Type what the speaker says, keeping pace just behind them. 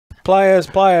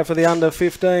Player for the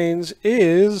under-15s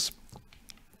is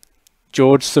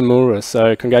George Tsamouras.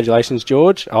 So congratulations,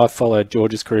 George. I've followed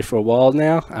George's career for a while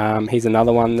now. He's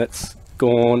another one that's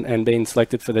gone and been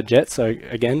selected for the Jets. So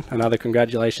again, another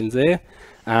congratulations there.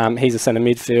 He's a centre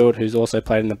midfield who's also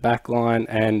played in the back line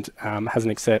and has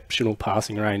an exceptional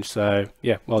passing range. So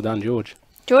yeah, well done, George.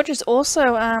 George has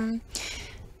also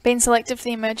been selected for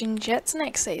the Emerging Jets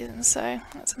next season. So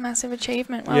that's a massive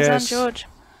achievement. Well done, George.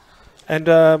 And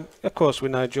of course, we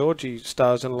know George. He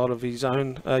stars in a lot of his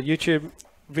own YouTube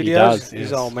videos. He does, his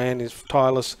yes. old man is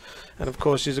tireless, and of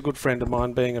course, he's a good friend of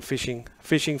mine, being a fishing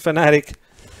fanatic.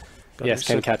 Yes,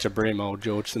 can catch a bream, old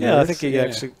George. Yeah, I think he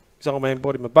actually. His old man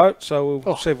bought him a boat, so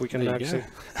we'll see if we can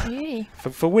actually.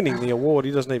 For winning the award,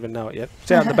 he doesn't even know it yet.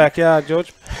 It's out in the backyard,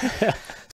 George.